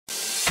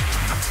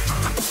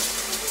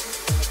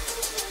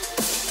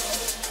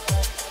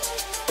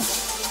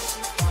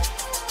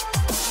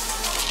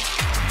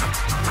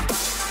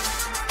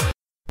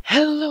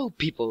Hello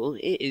people,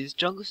 it is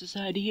Jungle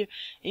Society here,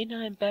 and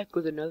I'm back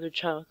with another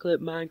chocolate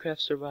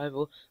Minecraft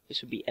survival.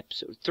 This will be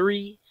episode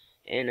 3,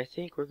 and I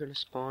think we're gonna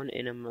spawn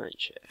in a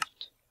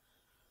mineshaft.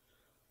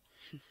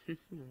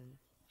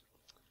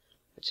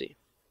 Let's see.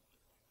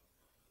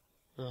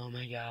 Oh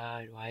my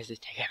god, why is this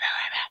taking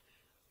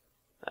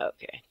forever?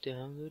 Okay,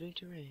 downloading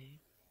terrain.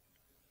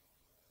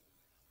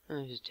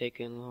 Oh, this is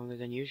taking longer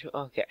than usual.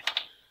 Okay.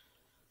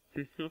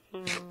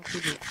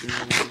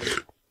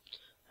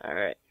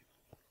 Alright.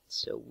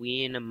 So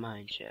we in a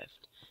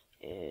mineshaft,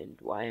 and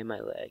why am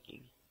I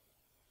lagging?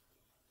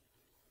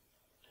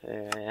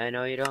 I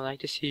know you don't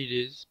like to see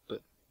this,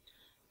 but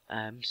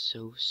I'm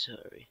so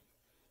sorry.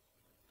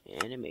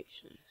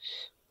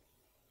 Animations.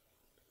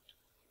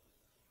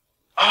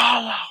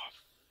 Oh!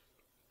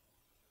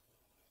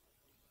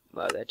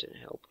 Wow, that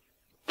didn't help.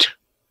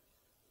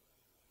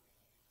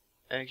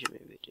 Actually,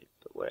 maybe it did,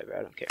 but whatever,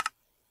 I don't care.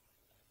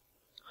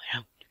 I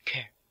don't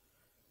care.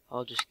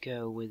 I'll just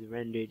go with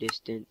render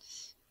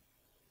distance.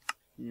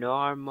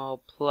 Normal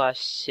plus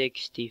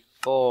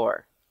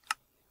 64.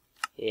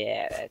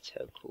 Yeah, that's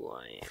how cool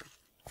I am.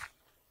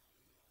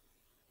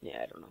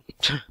 Yeah, I don't know.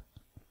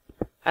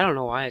 I don't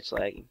know why it's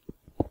lagging.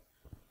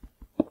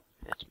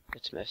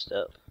 That's messed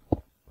up.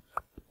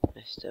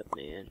 Messed up,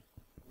 man.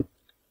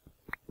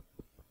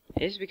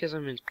 It's because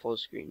I'm in full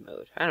screen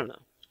mode. I don't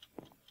know.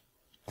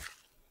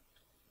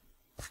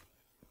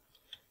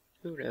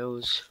 Who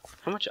knows?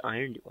 How much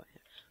iron do I have?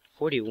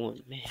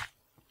 41, man.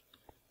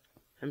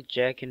 I'm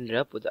jacking it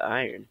up with the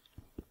iron.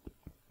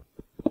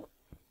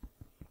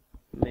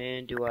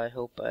 Man, do I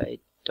hope I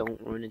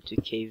don't run into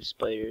cave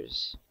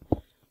spiders.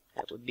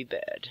 That would be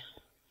bad.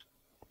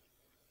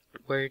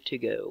 Where to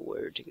go?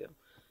 Where to go?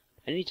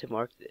 I need to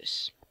mark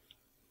this.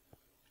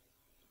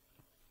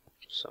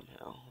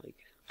 Somehow.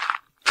 Like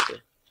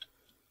the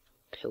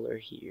pillar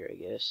here, I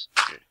guess.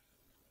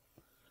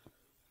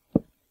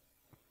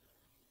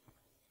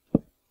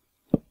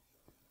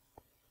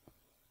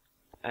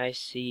 I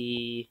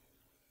see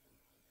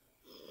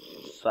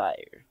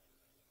fire.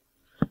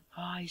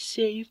 I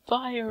see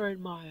fire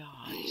in my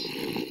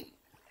eyes.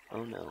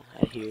 Oh no,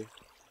 I hear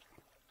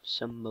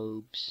some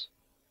mobs.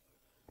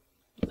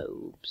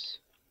 Mobs.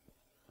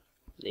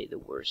 They the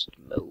worst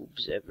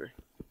mobs ever.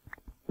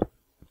 Okay.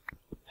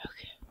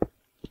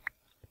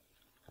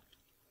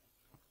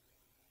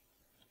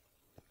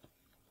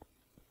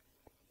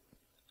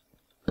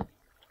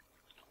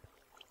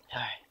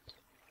 Alright.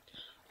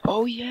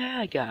 Oh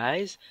yeah,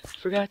 guys.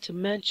 Forgot to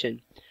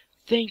mention.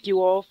 Thank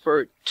you all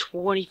for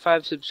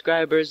 25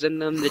 subscribers, and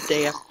then the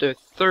day after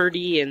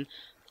 30, and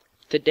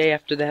the day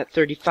after that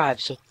 35.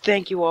 So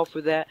thank you all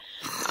for that.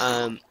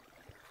 I'm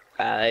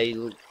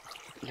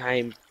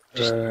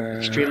just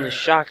extremely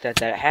shocked that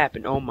that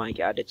happened. Oh my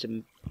god, it's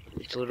a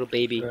little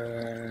baby.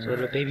 It's a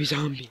little baby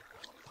zombie.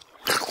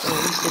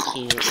 Oh,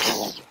 he's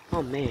the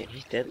Oh man,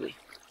 he's deadly.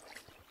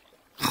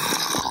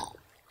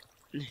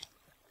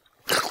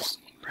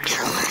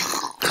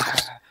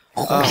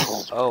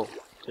 Oh.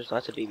 There's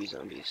lots of baby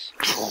zombies.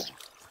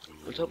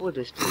 What's up with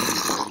this baby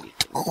zombie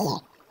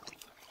thing?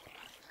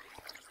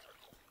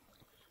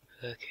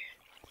 Okay.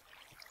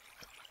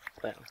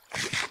 Well.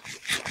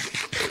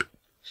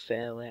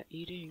 Fell at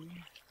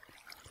eating.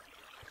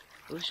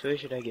 Which way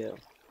should I go?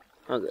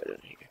 I'll go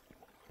down here.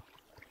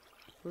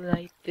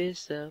 Light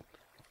this up.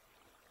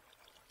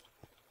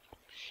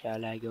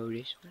 Shall I go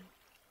this way?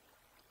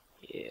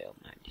 Yeah,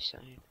 I'm not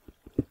deciding.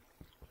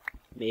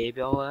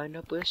 Maybe I'll end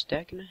up with a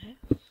stack and a half.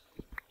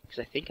 Because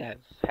I think I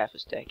have half a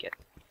stack at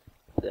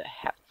the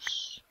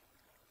house.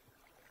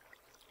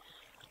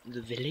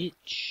 The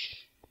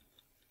village.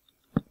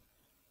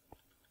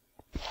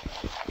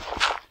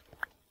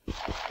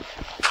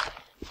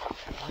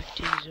 What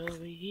is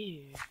over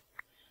here?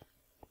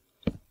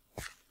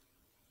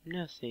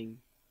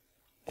 Nothing.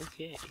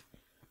 Okay.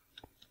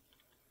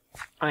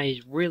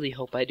 I really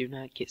hope I do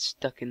not get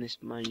stuck in this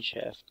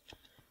mineshaft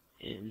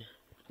and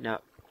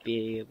not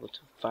be able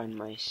to find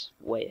my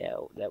way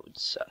out. That would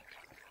suck.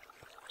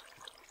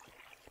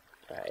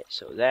 Alright,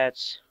 so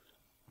that's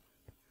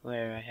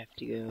where I have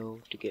to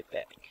go to get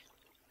back.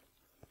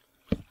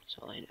 That's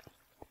all I know.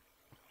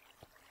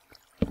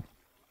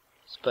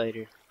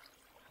 Spider.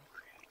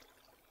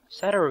 Is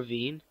that a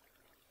ravine?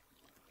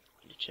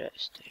 The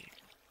chest.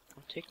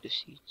 I'll take the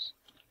seeds.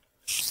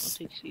 I'll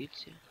take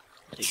seeds, yeah.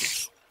 I'll take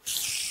it.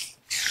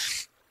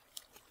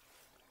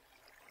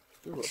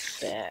 Ooh, a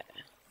bat.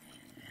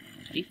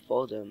 Did he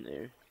fall down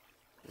there?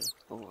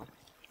 Oh well.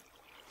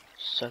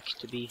 Sucks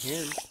to be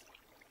him.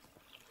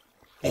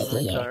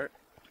 Cart.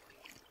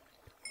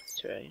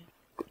 That's right.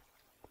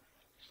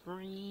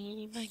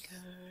 Free my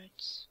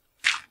guards.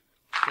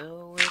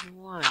 Go in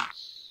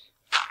once.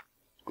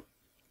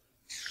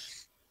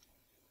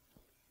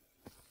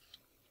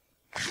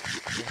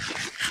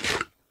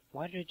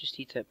 Why did I just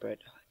eat that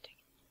bread? Oh, dang it.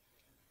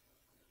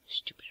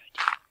 Stupid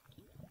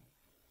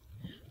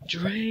idea.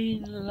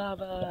 Drain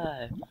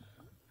lava!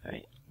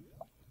 Alright.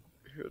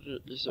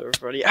 This is so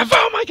funny.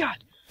 Oh my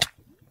god!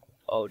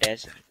 Oh,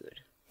 that's not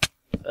good.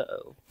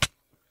 Uh-oh.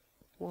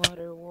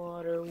 Water,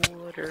 water,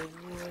 water,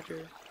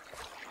 water.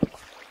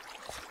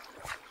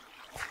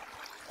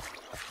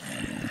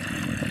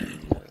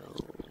 No.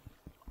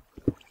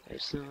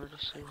 That's not a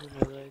sound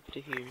I like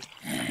to hear.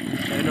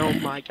 And oh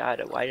my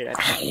god, why did I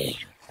play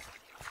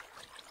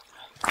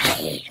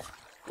it?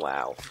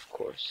 Wow, of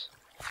course.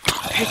 A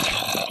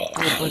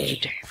bunch of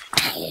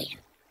damage.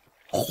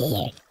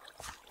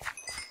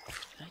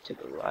 I took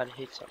a lot of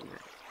hits on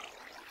that.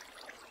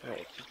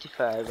 Alright,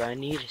 55. I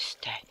need a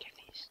stack at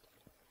least.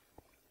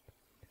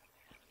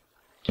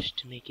 Just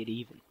to make it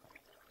even.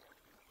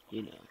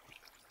 You know.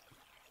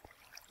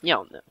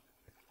 Y'all know.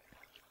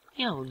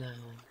 Y'all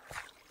know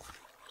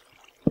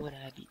what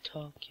I be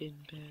talking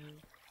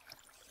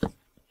about.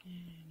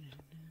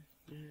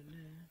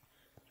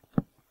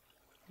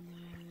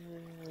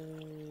 I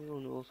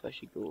don't know if I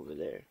should go over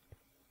there.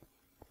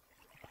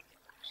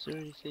 Is there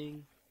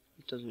anything?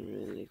 It doesn't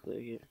really look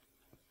like it.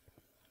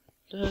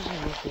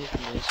 Doesn't look like a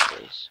nice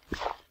place.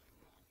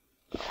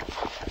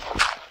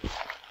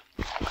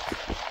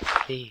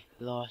 The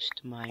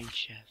lost mine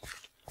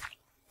shaft.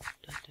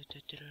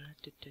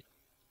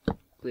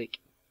 Click.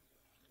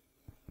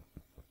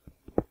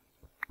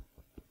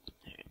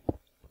 There.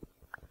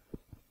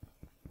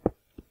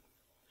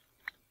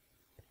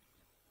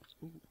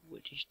 Ooh,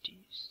 what is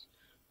this?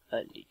 A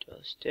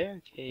little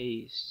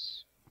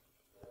staircase.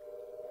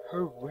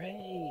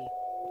 Hooray!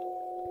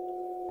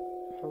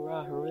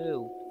 Hurrah,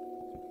 hooroo!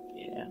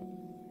 Yeah.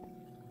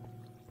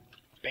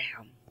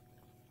 Bam.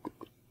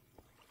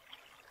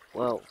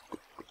 Whoa.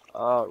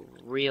 Oh,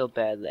 real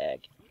bad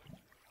lag.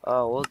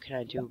 Oh, what can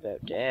I do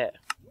about that?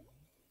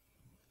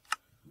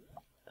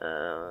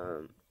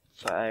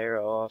 Fire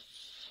off.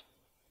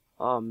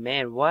 Oh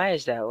man, why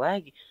is that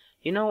lag?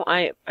 You know,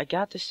 I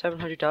got this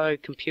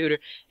 $700 computer,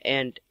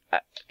 and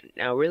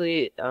now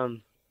really,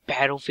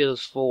 Battlefield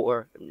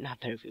 4, not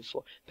Battlefield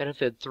 4,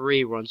 Battlefield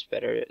 3 runs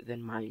better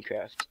than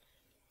Minecraft.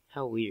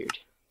 How weird.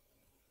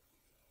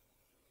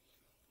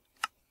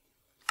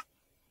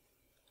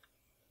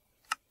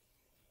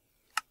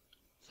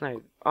 It's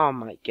not, oh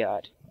my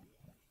god.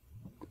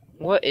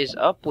 What is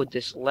up with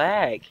this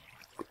lag?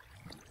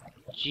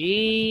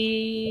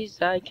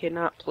 Jeez, I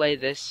cannot play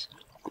this.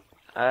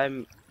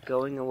 I'm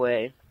going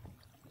away.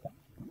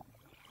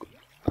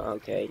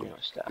 Okay, now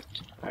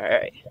stopped.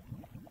 Alright.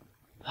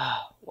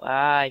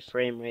 Why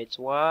frame rates?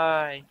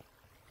 Why?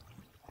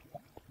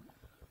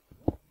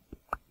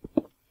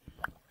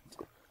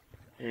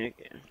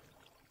 Okay.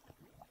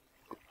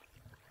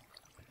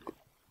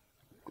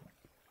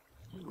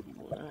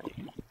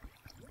 Alright.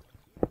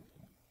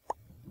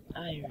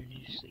 Iron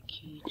is the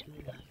key to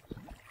life.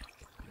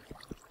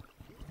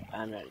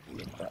 I'm not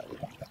even gonna bother.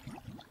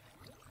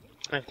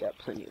 I've got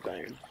plenty of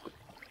iron.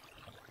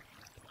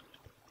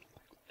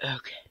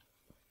 Okay.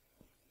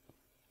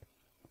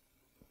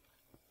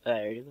 I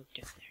already looked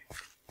down there.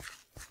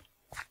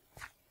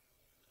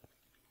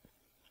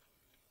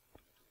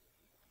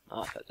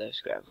 Oh, I thought that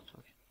was gravel.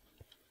 Okay.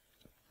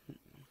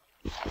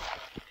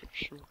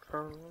 Picture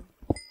curl.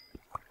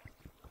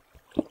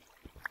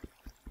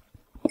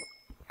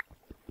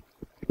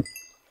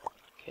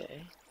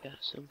 Okay, got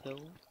some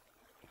gold.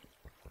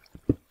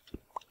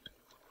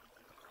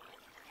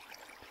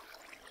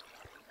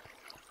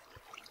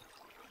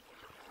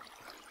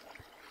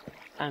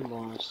 I'm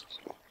lost.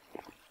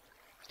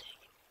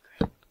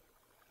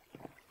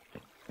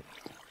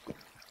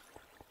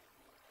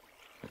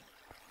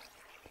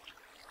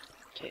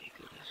 Take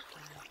it this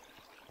way.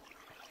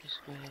 This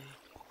way.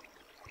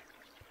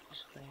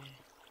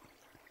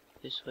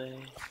 This way.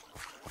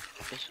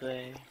 This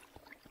way.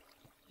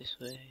 This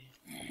way.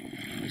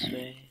 This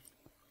way.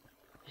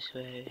 This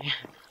way.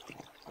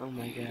 Oh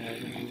my god.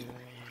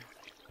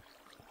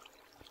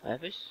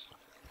 Lapis?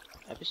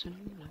 Lapis on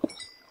you? Lapis?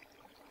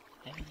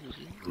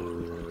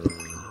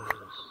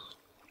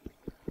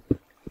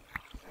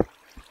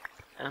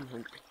 I'm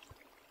hungry.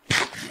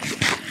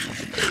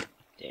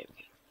 There we go.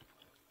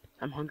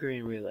 I'm hungry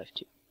in real life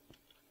too.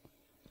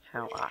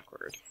 How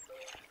awkward.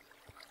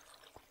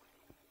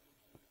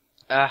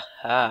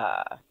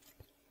 Aha!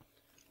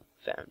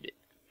 Found it.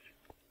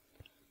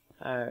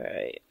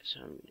 Alright, so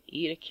I'm gonna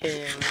eat a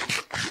carrot.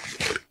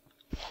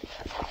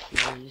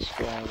 And this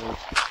gravel.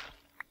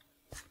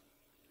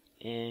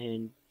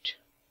 And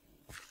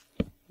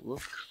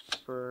look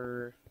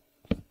for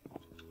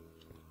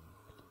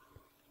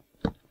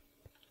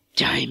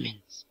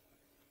diamonds.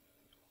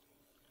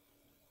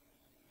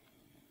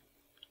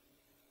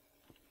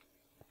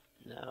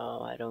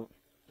 No, I don't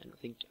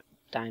think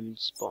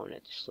diamonds spawn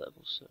at this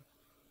level, so.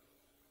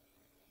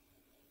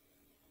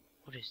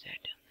 What is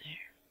that down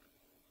there?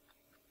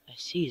 I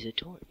see is a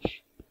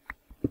torch.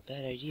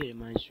 Bad idea to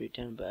mine straight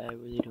down, but I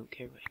really don't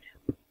care right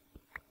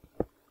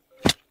now.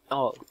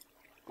 Oh,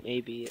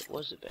 maybe it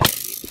was a bad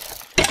idea.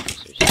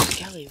 There's a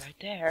skelly right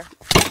there.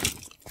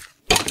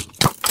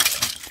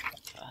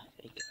 Ah,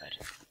 thank God.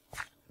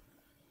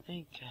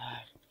 Thank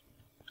God.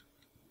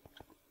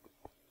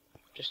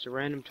 Just a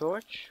random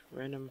torch?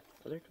 Random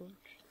other torch?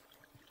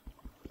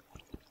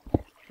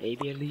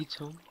 Maybe it leads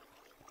home.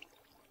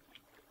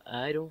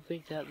 I don't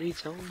think that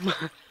leads home.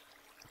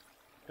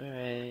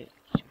 Alright,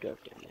 too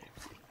dark down there.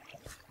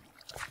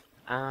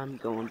 I'm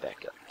going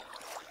back up.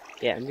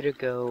 Yeah, I'm gonna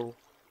go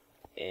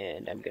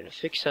and I'm gonna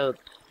fix up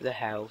the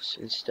house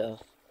and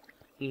stuff.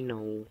 You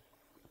know,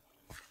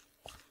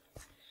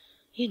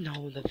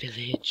 the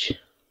village.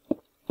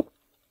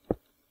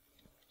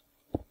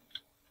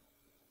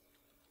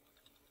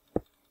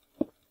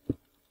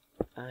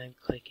 I'm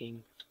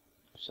clicking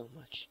so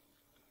much.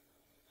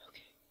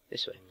 Okay,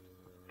 this way.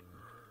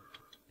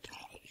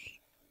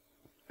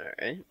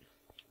 Alright.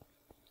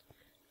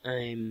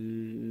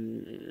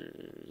 I'm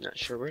not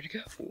sure where to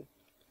go.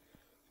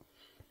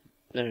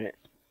 Alright.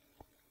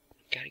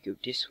 Gotta go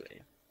this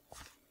way.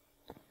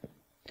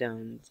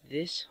 Down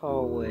this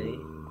hallway.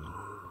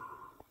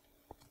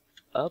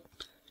 Up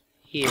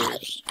here.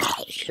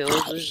 Kill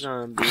the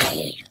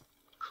zombie.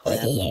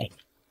 Crap.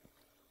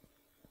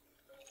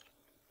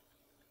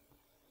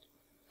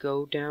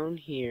 Go down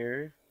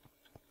here.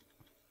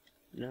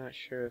 Not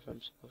sure if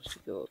I'm supposed to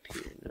go up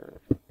here.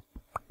 No.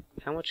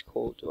 How much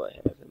coal do I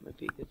have? That might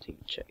be a good thing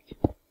to check.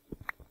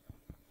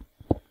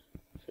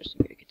 First,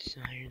 I gotta get this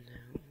iron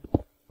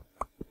now.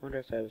 Wonder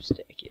if I have a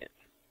stack yet.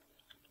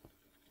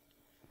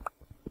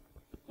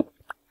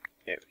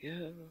 There we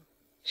go.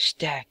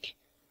 Stack.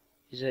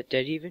 Is that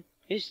dead even?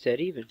 It's dead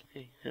even.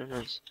 Hey, how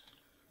nice.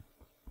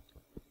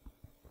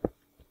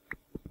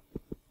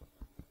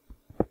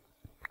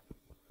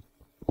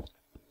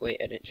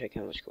 Wait, I didn't check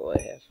how much coal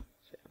I have.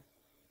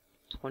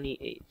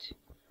 28.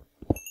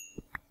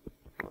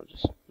 I'll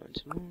just mine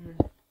some more.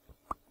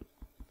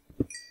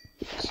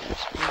 Some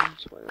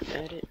spoons while I'm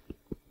at it.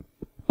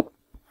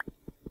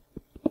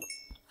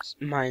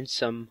 Mine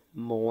some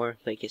more,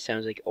 like it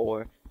sounds like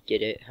ore.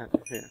 Get it? Huh?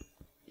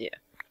 Yeah.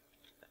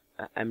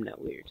 I'm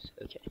not weird.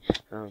 Okay.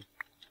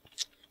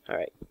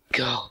 Alright.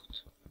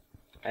 Gold.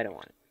 I don't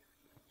want it.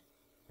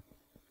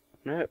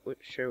 Not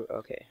sure.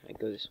 Okay, I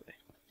go this way.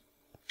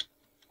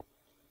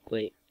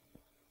 Wait.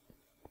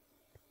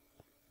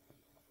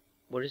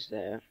 What is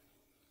that?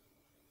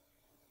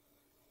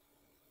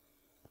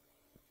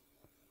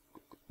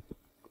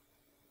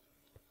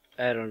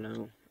 I don't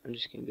know. I'm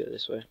just gonna go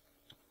this way.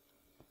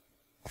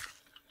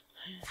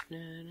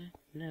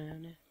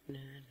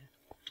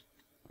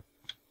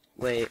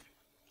 Wait.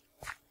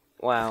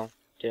 Wow.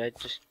 Did I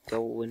just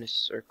go in a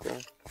circle?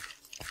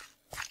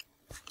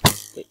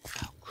 Wait.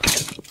 Oh, crap.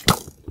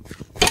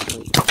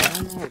 Wait. I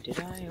don't know. Did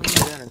I? Oh my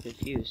god, I'm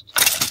confused.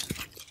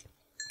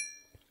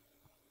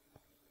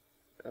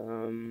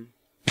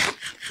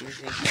 Let me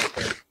think about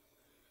that.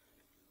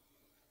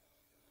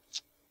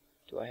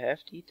 Do I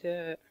have to eat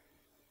that?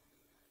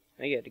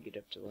 I gotta get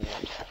up to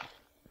land.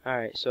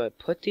 Alright, so I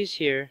put these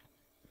here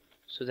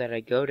so that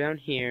I go down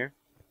here.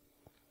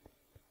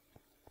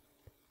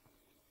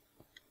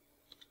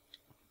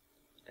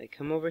 I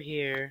come over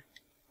here.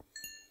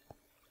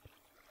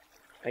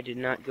 I did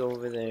not go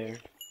over there.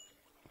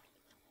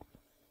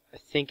 I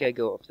think I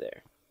go up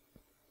there.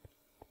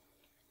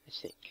 I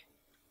think.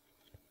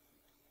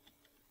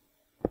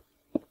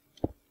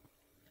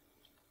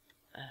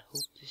 I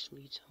hope this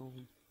leads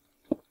home.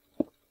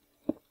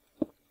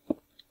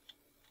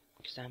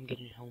 Because I'm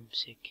getting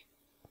homesick.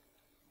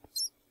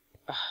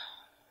 I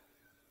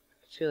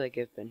feel like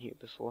I've been here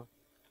before.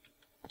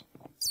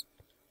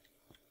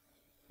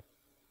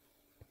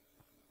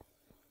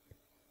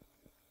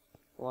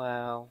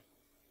 Wow.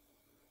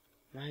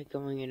 Am I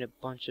going in a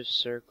bunch of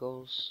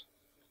circles?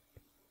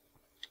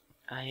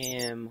 I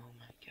am. Oh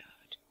my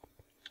god.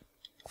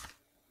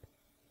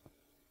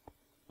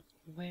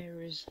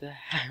 Where is the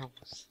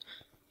house?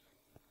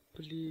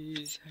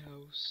 Please,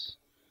 house.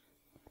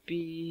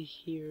 Be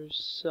here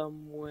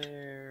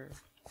somewhere.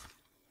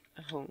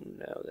 Oh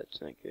no,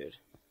 that's not good.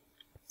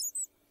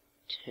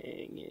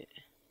 Dang it.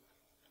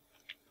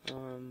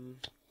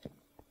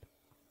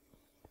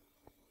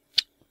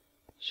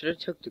 Should have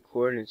took the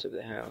coordinates of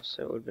the house.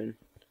 That would have been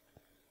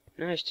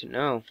nice to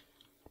know.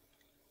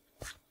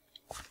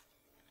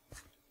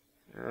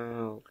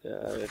 Oh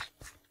god.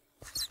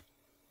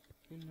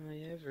 Am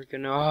I ever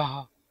gonna?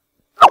 Oh.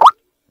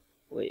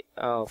 Wait.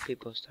 Oh,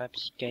 people, stop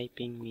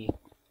Skyping me.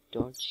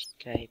 Don't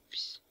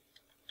Skype.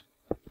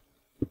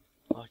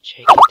 I'll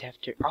check it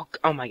after.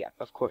 Oh my god.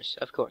 Of course.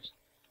 Of course.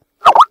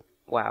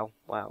 Wow.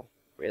 Wow.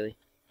 Really?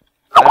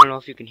 I don't know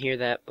if you can hear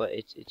that, but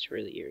it's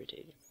really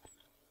irritating.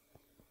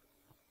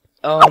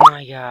 Oh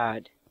my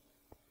god.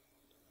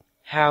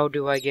 How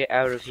do I get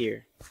out of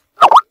here?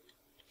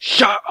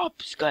 Shut up,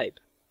 Skype!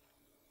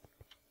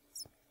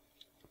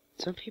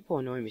 Some people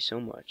annoy me so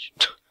much.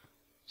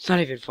 It's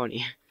not even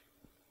funny.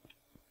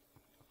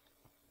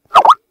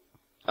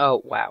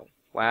 Oh, wow.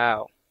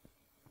 Wow.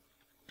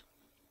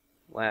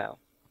 Wow.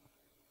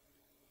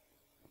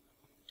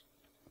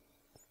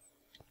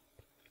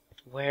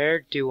 Where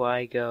do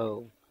I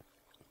go?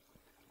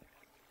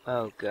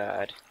 Oh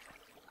god.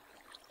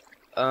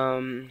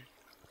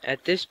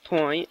 At this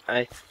point,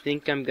 I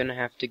think I'm gonna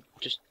have to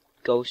just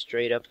go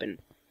straight up and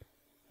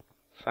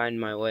find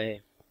my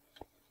way.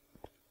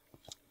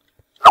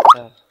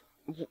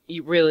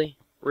 You really?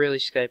 Really,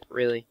 Skype,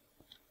 really.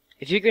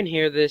 If you can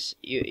hear this,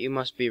 you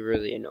must be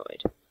really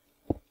annoyed.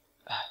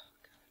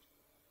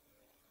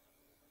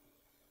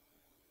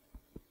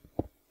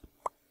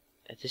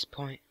 At this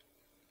point,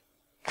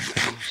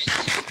 I must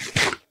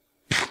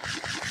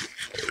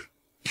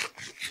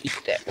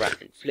eat that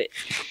rotten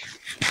flesh.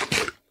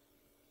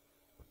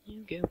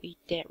 You go eat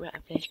that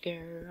rotten flesh,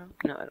 girl.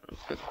 No, I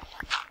don't know.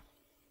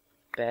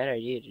 Bad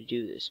idea to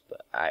do this,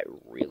 but I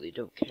really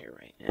don't care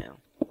right now.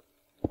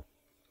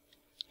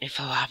 If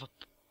lava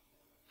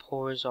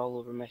pours all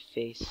over my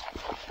face,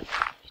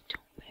 it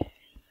don't matter.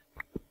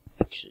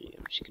 Actually,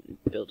 I'm just gonna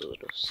build a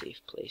little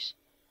safe place,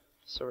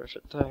 so if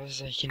it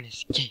does, I can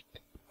escape.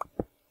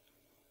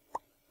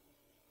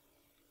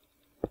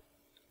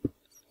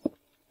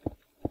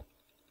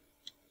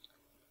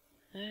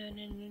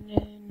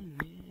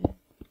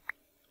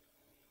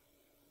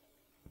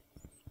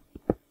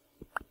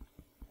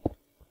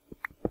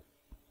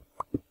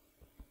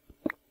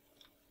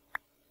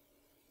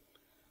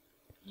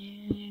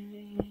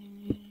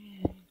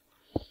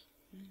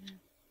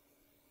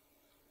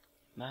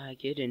 Am I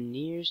getting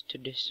near to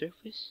the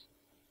surface?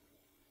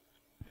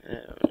 I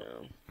don't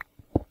know.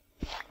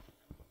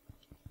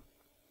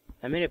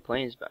 I made a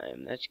plains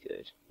biome, that's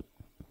good.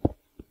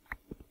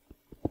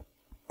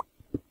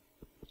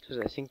 Because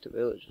I think the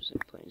village was in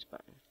plains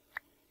biome.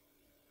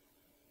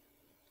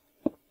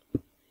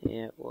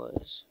 Yeah, it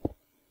was.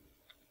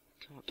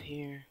 Come up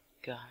here,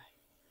 guy.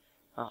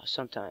 Oh,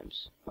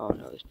 sometimes. Oh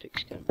no, this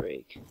pig's gonna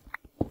break.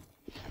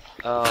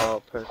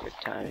 Oh,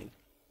 perfect timing.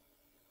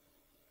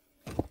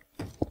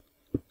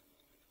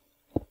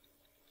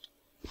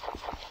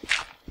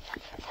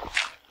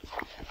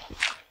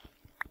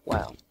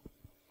 Wow.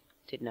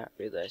 Did not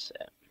realize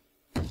that.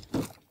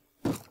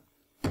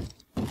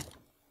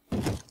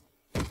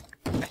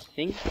 I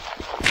think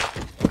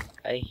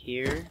I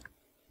hear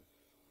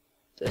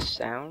the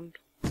sound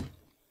of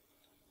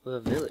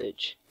a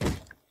village.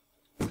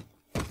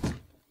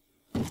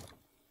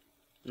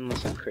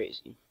 Unless I'm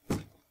crazy.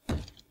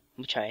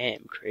 Which I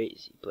am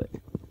crazy, but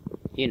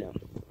you know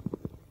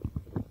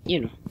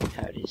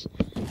how it is.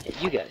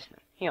 You guys know.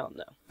 Y'all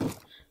know.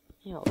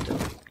 Y'all do.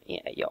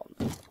 Yeah, y'all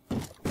know.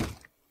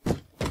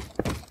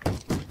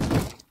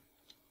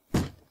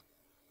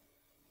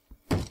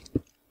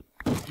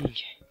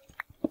 Okay.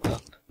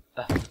 Up,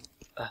 up,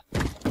 up.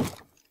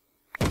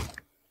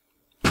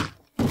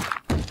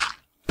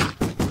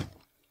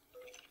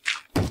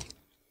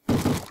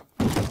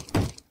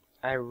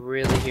 I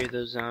really hear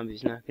those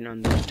zombies knocking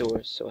on those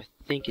doors, so I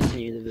think it's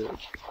near the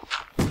village.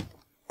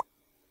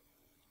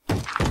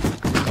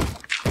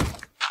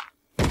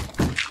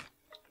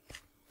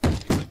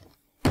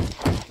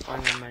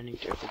 Finally mining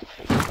dirt with the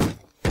pig.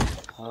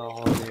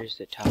 Oh, there's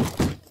the top.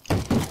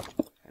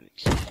 I'm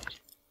excited.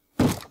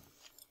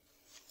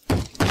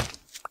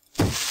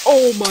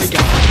 Oh my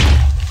god!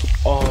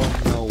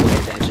 Oh, no way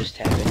that just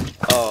happened.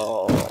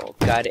 Oh,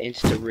 gotta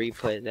insta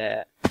replay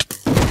that.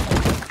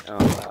 Oh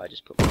wow, I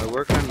just put more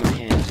work on my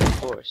hands,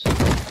 of course.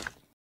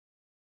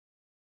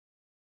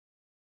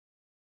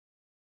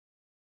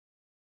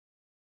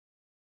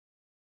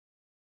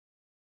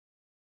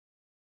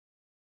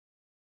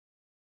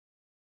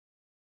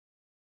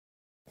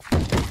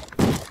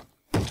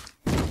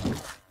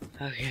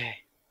 Okay.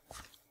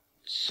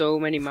 So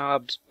many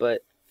mobs,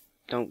 but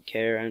don't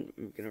care.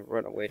 I'm gonna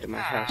run away to my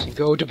house and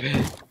go to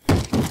bed.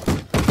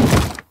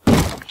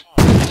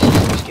 This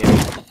is scary.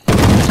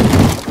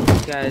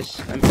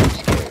 Guys, I'm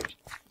scared.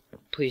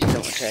 Please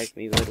don't attack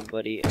me, little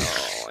buddy.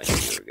 Oh, I knew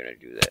you were gonna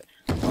do that.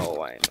 Oh,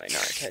 why am I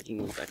not attacking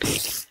you with my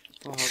pistol?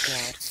 Oh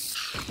god.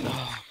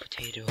 Oh,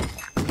 potato.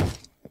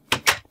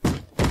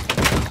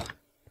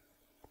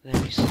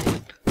 Let me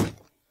sleep.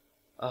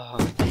 Oh,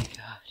 thank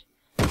god.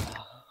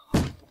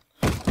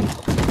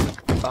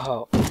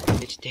 Oh,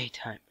 it's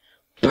daytime.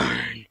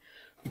 Burn!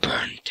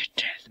 Burn to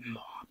death,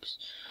 mobs.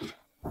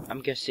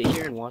 I'm gonna sit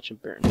here and watch them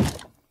burn.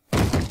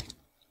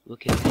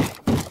 Look at that.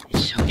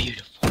 It's so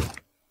beautiful.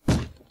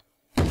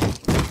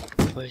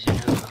 Where's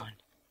another one?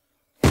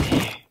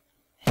 There.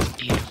 That's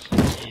beautiful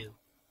too.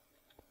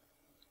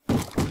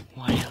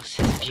 What else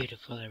is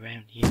beautiful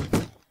around here?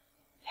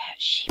 That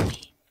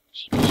sheepy.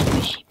 Sheepy.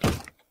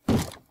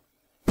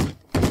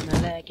 I'm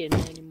not liking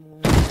it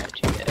anymore. Not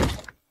too bad.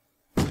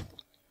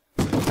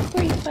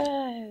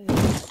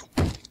 Creepers!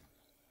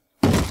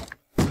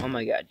 Oh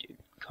my god, dude.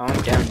 Calm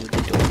down with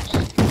the doors.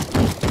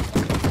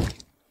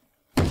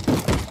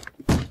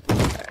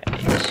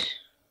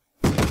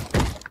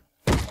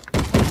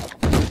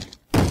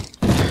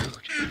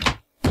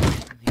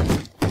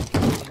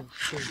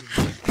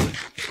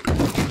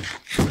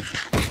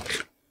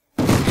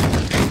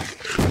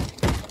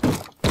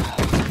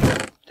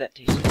 That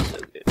tastes so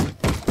good.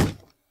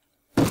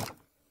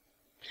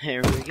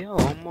 There we go,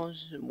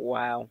 almost,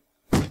 wow.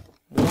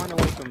 One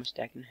away from a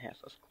stack and a half,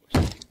 of course.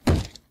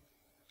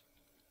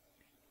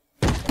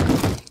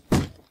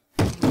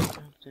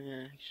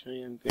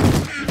 Actually, I'm going to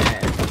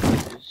add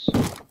this.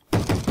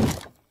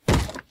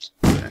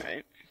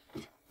 Alright.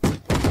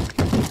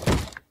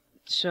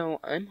 So,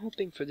 I'm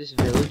hoping for this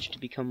village to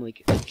become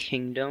like a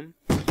kingdom.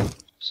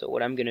 So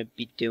what I'm gonna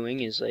be doing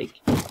is like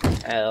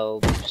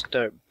I'll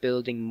start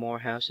building more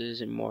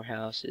houses and more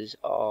houses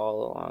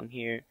all along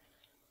here,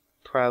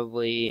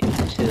 probably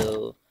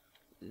until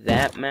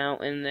that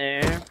mountain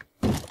there,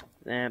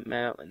 that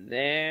mountain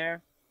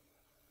there,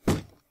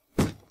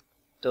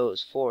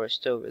 those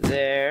forests over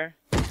there,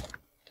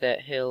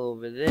 that hill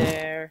over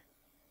there,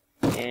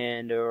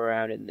 and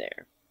around in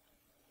there.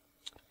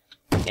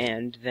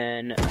 And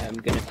then I'm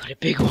gonna put a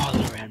big wall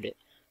around it.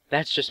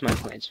 That's just my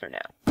plans for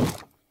now.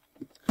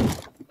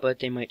 But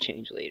they might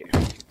change later.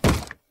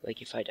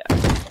 Like if I die.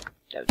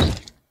 That would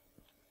suck.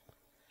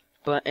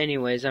 But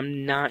anyways,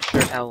 I'm not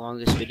sure how long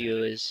this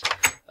video is.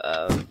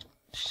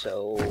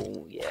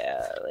 So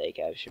yeah, like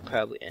I should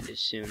probably end it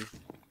soon.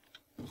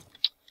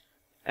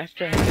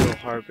 After I go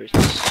harvest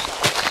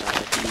some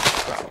of these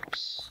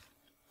crops.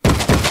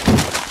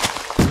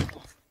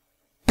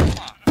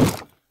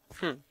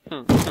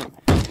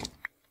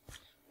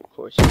 Of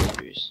course,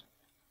 villagers.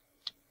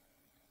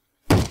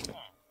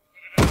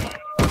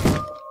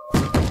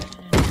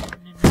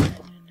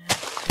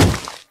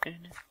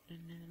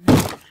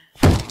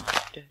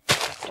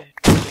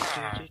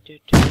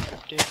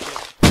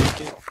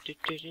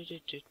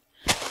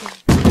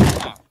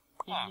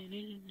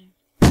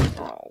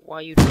 Oh,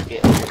 why you do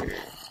that?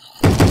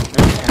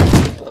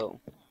 Oh.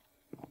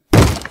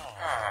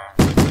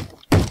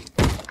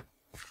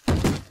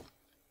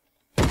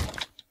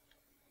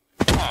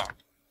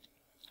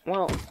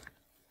 Well,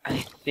 I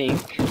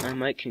think I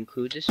might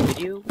conclude this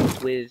video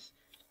with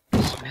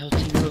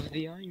smelting of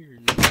the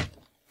iron.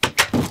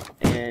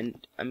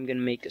 And I'm gonna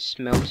make a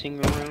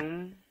smelting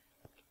room.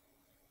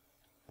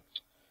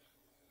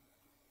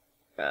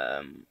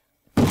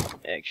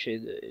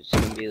 Actually, it's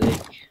gonna be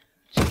like,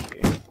 let's see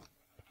here.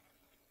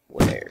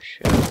 Where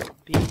should it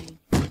be?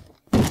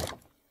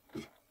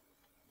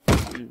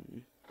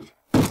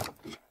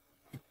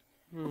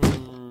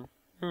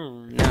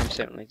 Now I'm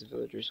sounding like the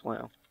villagers.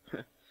 Wow.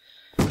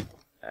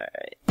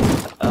 Alright.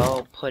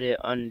 I'll put it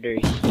under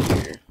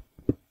here.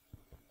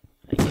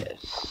 I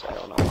guess. I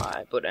don't know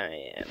why, but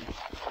I am.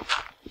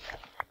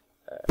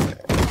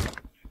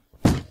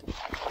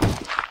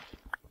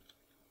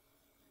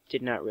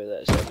 Did not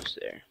realize I was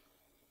there.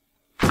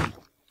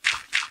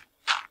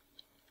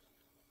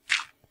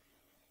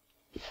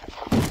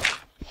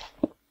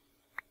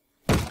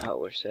 Oh,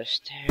 where's the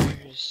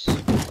stairs?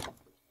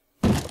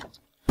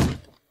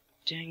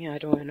 Dang it, I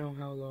don't know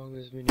how long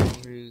this video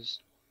is.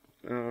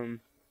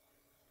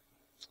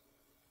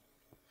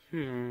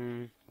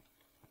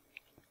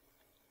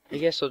 I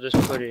guess I'll just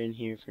put it in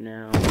here for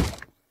now.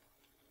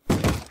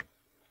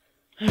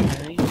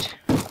 Alright.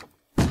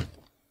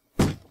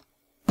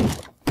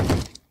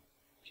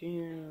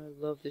 Yeah, I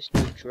love this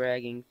new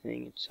dragging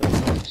thing, it's so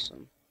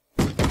awesome.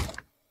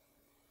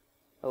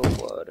 Oh,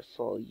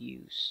 waterfall,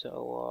 you so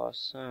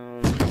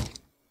awesome.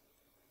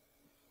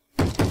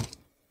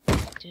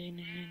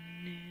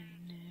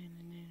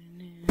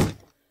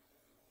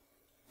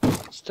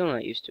 Still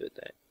not used to it,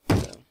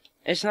 though.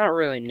 It's not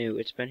really new,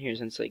 it's been here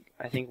since, like,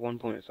 I think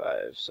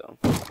 1.5, so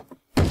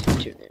it's not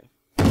too new.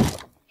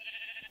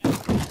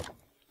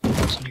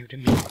 It's new to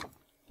me.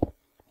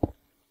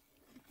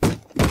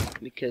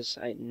 Because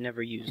I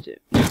never used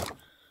it.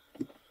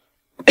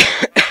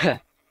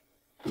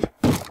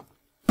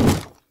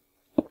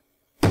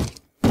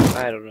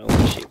 I don't know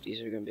what shape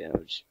these are gonna be.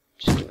 I'm just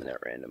doing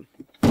that random.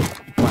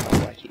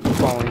 Wow, I keep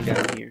falling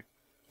down here.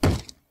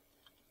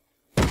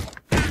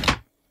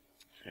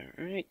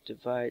 Alright,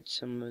 divide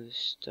some of this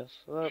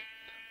stuff up.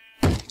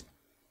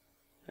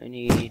 I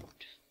need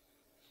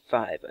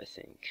 5, I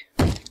think.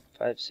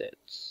 5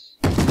 sets.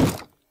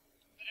 5,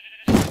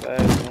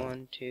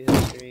 1, 2,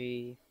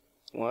 3.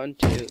 1,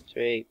 2,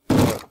 3,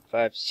 4,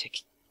 5,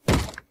 6.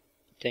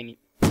 Dang it.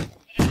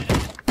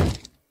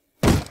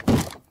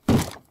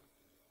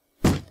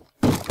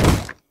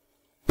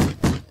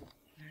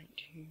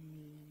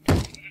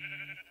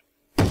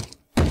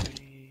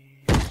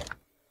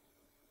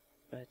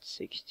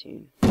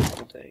 16.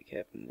 What the heck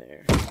happened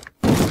there?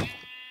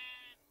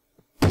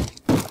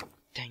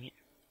 Dang it.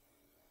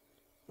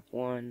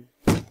 1,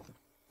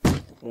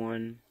 1,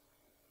 1,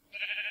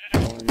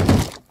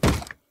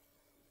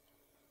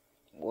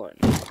 1,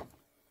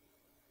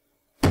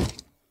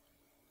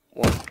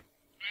 1.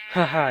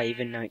 Haha,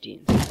 even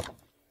 19.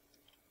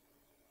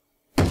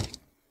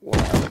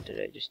 Wow, did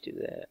I just do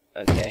that?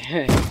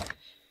 Okay.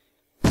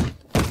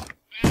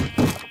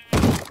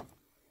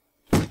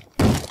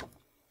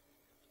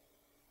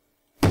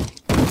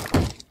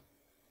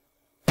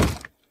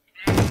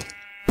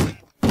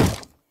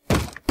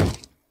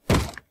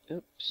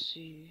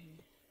 Oopsie.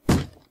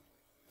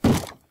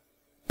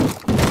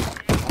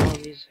 All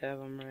these have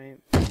them right.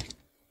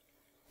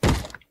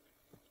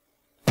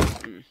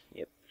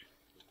 Yep.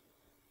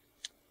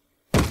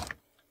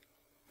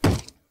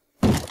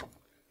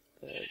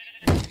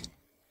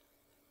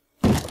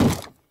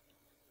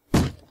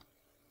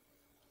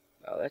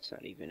 Oh, that's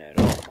not even at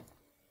all.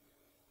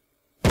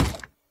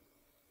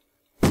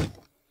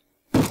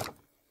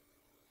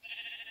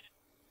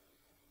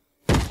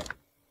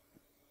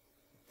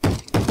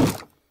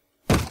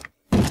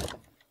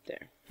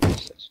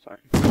 fine.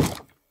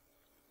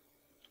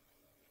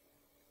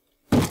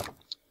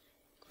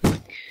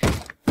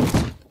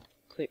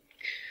 Click.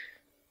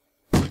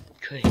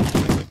 Click.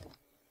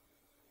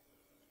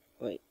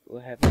 Wait,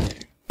 what happened there?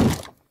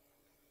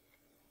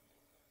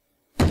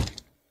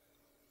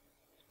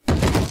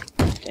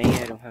 Dang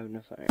it, I don't have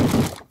enough iron.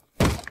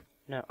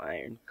 Not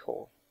iron,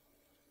 coal.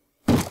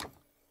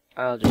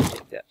 I'll just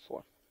take that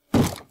 4.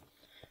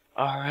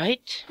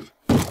 Alright.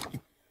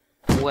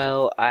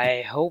 Well,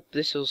 I hope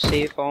this will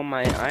save all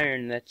my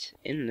iron that's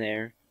in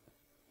there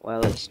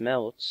while it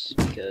smelts,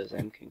 because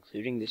I'm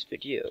concluding this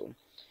video.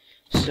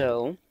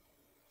 So,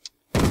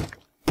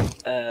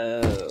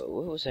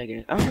 what was I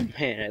gonna... Oh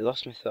man, I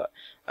lost my thought.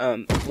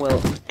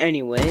 Well,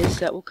 anyways,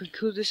 that will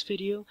conclude this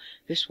video.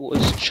 This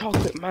was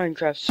Chocolate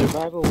Minecraft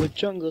Survival with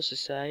Jungle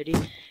Society,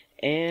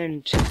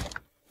 and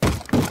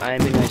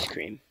I'm in ice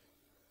cream.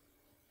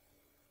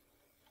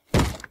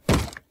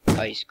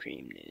 Ice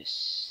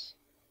creamness.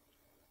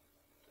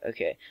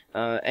 Okay,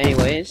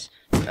 anyways,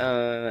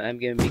 I'm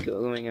gonna be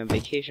going on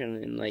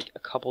vacation in like a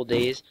couple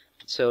days,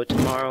 so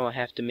tomorrow I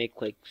have to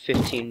make like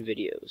 15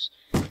 videos.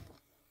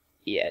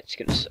 Yeah, it's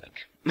gonna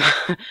suck.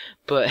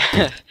 But,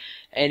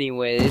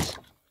 anyways,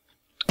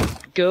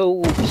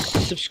 go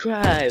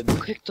subscribe,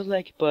 click the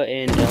like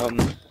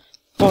button,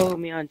 follow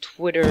me on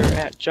Twitter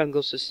at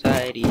Jungle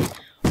Society,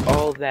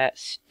 all that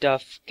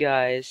stuff,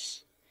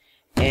 guys,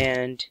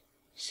 and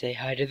say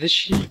hi to the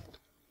sheep.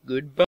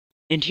 Goodbye.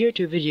 And here are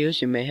 2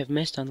 videos you may have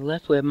missed. On the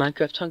left, we have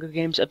Minecraft Hunger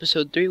Games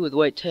Episode 3 with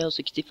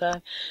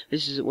Whitetail65.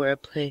 This is where I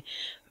play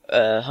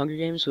Hunger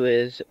Games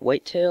with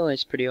Whitetail.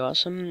 It's pretty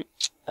awesome.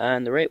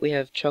 On the right, we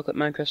have Chocolate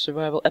Minecraft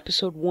Survival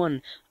Episode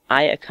 1.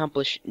 I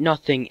accomplished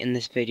nothing in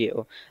this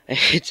video.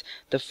 It's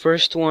the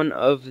first one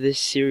of this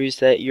series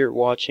that you're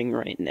watching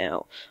right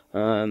now.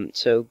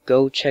 So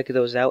go check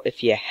those out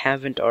if you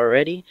haven't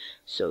already.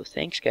 So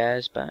thanks,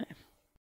 guys. Bye.